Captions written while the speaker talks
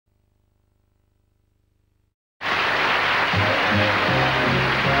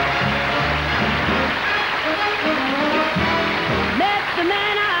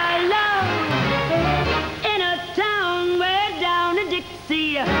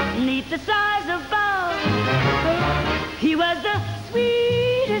beneath the stars above. He was the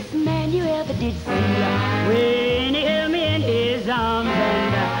sweetest man you ever did see. When he held me in his arms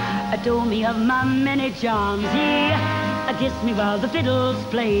and told me of my many charms, he kissed me while the fiddles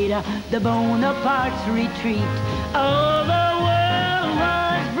played the Bonaparte's retreat. Oh, the world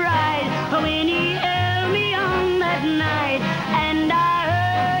was bright when he held me on that night, and I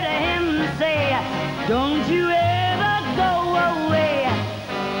heard him say, don't you ever go away.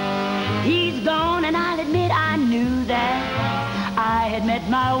 He's gone, and I'll admit I knew that I had met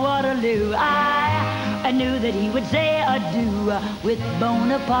my Waterloo. I knew that he would say adieu with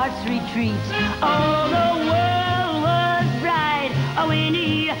Bonaparte's retreat. Oh, the world was bright when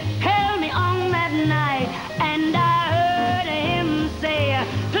he held me on that night, and I heard him say,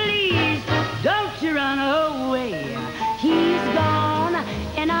 please don't you run away. He's gone,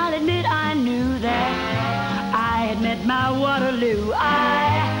 and I'll admit I knew that I had met my Waterloo.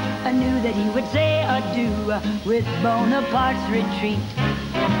 I knew that he would say adieu with Bonaparte's retreat.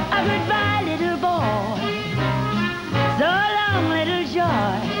 Goodbye, little